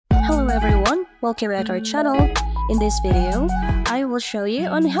welcome back to our channel. In this video, I will show you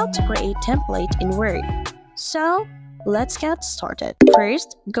on how to create template in Word. So, let's get started.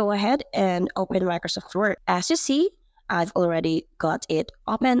 First, go ahead and open Microsoft Word. As you see, I've already got it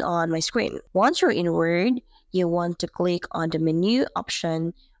open on my screen. Once you're in Word, you want to click on the menu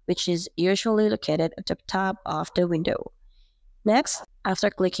option, which is usually located at the top of the window. Next, after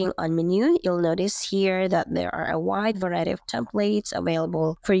clicking on menu, you'll notice here that there are a wide variety of templates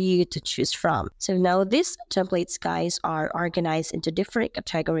available for you to choose from. So now these templates, guys, are organized into different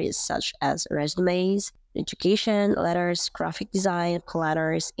categories such as resumes, education, letters, graphic design,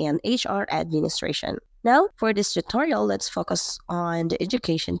 planners, and HR administration. Now, for this tutorial, let's focus on the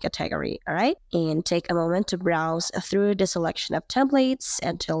education category, alright? And take a moment to browse through the selection of templates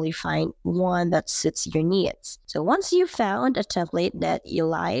until you find one that suits your needs. So once you've found a template that you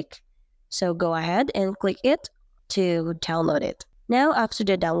like, so go ahead and click it to download it. Now, after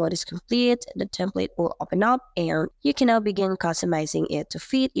the download is complete, the template will open up and you can now begin customizing it to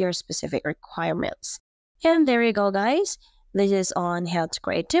fit your specific requirements. And there you go, guys. This is on how to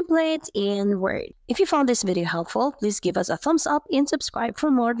create templates in Word. If you found this video helpful, please give us a thumbs up and subscribe for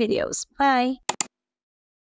more videos. Bye!